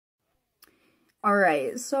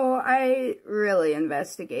Alright, so I really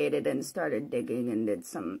investigated and started digging and did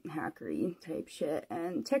some hackery type shit,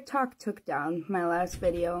 and TikTok took down my last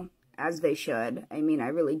video, as they should. I mean, I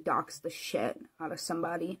really doxed the shit out of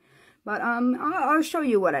somebody, but I'll show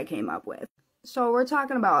you what I came up with. So we're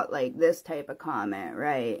talking about, like, this type of comment,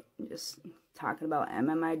 right? Just talking about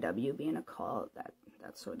MMIW being a cult,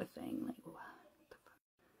 that sort of thing, like, what the fuck?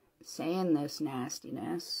 Saying this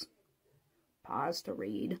nastiness. Pause to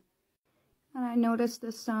read. And I noticed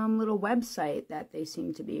this little website that they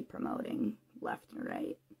seem to be promoting left and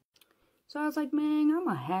right. So I was like, man, I'm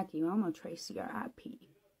gonna hack you. I'm gonna trace your IP.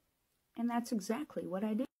 And that's exactly what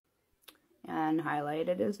I did. And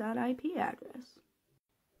highlighted is that IP address.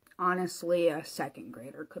 Honestly, a second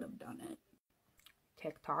grader could have done it.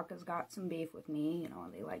 TikTok has got some beef with me. You know,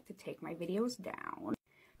 they like to take my videos down.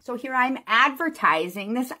 So here I'm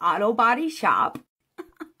advertising this auto body shop.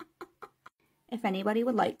 If anybody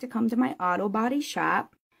would like to come to my auto body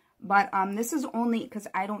shop. But this is only because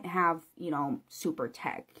I don't have, you know, super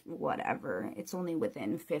tech, whatever. It's only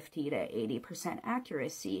within 50 to 80%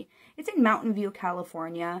 accuracy. It's in Mountain View,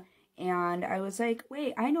 California. And I was like,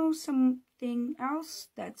 wait, I know something else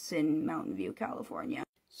that's in Mountain View, California.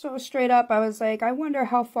 So straight up, I was like, I wonder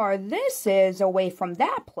how far this is away from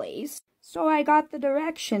that place. So I got the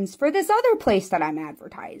directions for this other place that I'm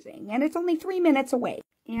advertising. And it's only 3 minutes away.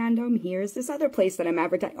 And here's this other place that I'm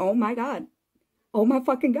advertising. Oh my God. Oh my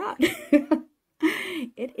fucking God.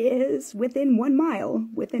 It is within 1 mile.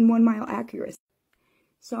 Within 1 mile accuracy.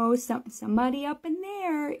 So somebody up in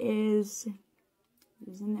there is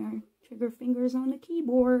using their trigger fingers on the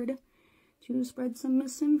keyboard to spread some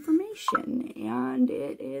misinformation. And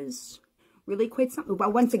it is really quite something.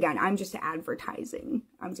 But once again, I'm just advertising.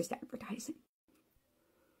 I'm just advertising.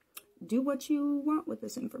 Do what you want with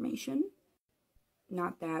this information.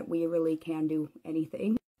 Not that we really can do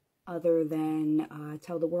anything other than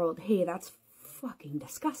tell the world, hey, that's fucking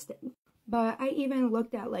disgusting. But I even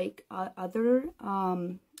looked at like other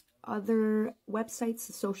websites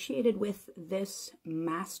associated with this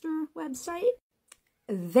master website.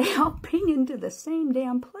 They all ping into the same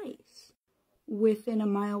damn place within a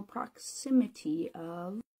mile proximity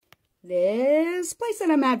of this place that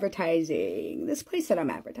I'm advertising. This place that I'm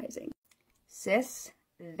advertising. Sis,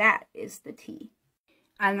 that is the tea.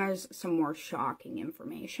 And there's some more shocking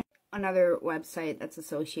information. Another website that's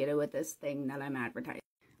associated with this thing that I'm advertising.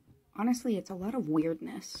 Honestly, it's a lot of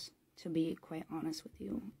weirdness, to be quite honest with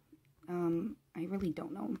you. I really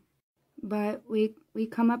don't know. But we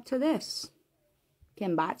come up to this.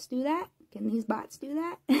 Can bots do that? Can these bots do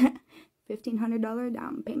that? $1,500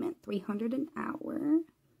 down payment, $300 an hour.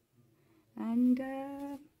 And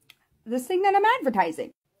this thing that I'm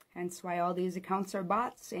advertising. Hence why all these accounts are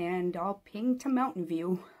bots and all pinged to Mountain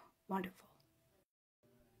View. Wonderful.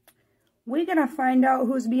 We're gonna find out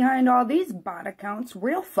who's behind all these bot accounts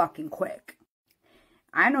real fucking quick.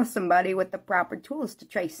 I know somebody with the proper tools to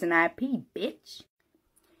trace an IP, bitch.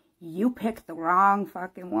 You picked the wrong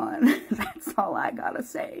fucking one. That's all I gotta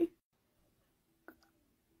say.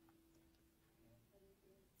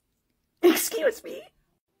 Excuse me.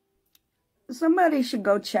 Somebody should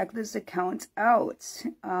go check this account out.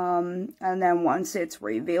 And then once it's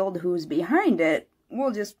revealed who's behind it,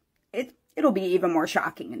 we'll just, it'll be even more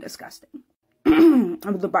shocking and disgusting.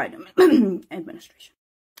 Of the Biden administration.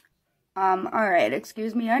 Alright,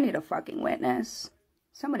 excuse me, I need a fucking witness.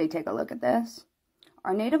 Somebody take a look at this.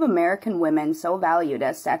 Are Native American women so valued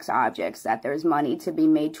as sex objects that there's money to be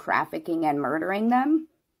made trafficking and murdering them?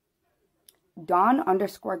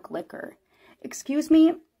 Dawn_Glicker. Excuse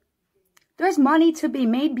me? There's money to be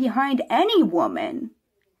made behind any woman,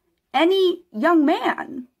 any young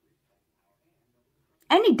man,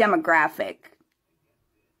 any demographic.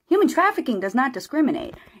 Human trafficking does not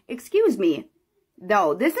discriminate. Excuse me,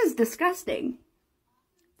 though, this is disgusting.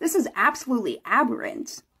 This is absolutely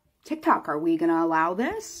aberrant. TikTok, are we going to allow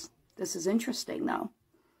this? This is interesting, though.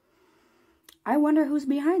 I wonder who's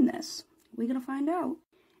behind this. We're going to find out.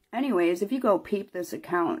 Anyways, if you go peep this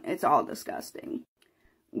account, it's all disgusting.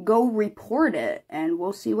 Go report it, and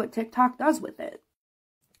we'll see what TikTok does with it.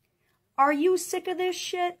 Are you sick of this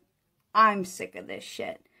shit? I'm sick of this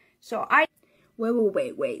shit. So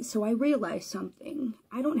Wait. So I realized something.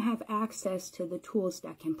 I don't have access to the tools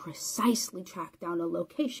that can precisely track down a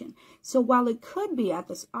location. So while it could be at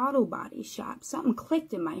this auto body shop, something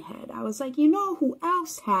clicked in my head. I was like, you know who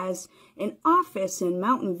else has an office in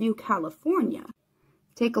Mountain View, California?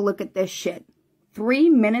 Take a look at this shit. 3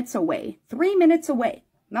 minutes away. 3 minutes away.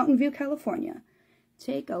 Mountain View, California.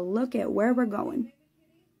 Take a look at where we're going.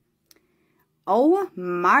 Oh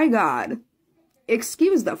my God.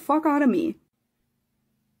 Excuse the fuck out of me.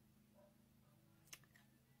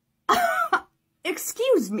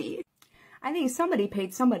 Excuse me. I think somebody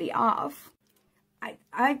paid somebody off.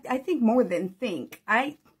 I think more than think.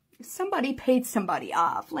 Somebody paid somebody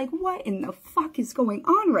off. Like, what in the fuck is going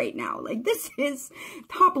on right now? Like, this is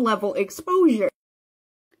top level exposure.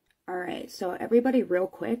 Alright, so everybody real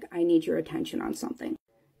quick, I need your attention on something.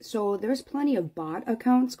 So there's plenty of bot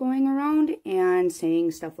accounts going around and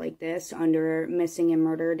saying stuff like this under missing and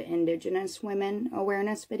murdered Indigenous women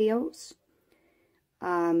awareness videos.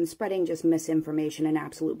 Spreading just misinformation and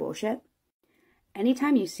absolute bullshit.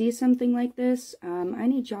 Anytime you see something like this, I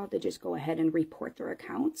need y'all to just go ahead and report their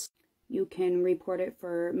accounts. You can report it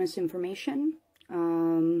for misinformation,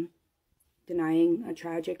 denying a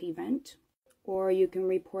tragic event, or you can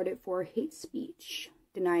report it for hate speech,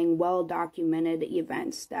 denying well-documented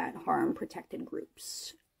events that harm protected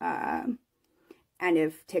groups. And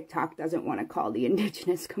if TikTok doesn't want to call the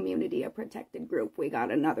Indigenous community a protected group, we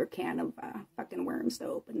got another can of fucking worms to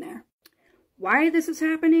open there. Why this is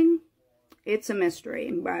happening? It's a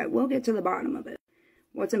mystery, but we'll get to the bottom of it.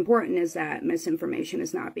 What's important is that misinformation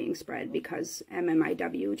is not being spread because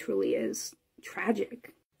MMIW truly is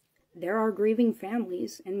tragic. There are grieving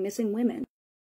families and missing women.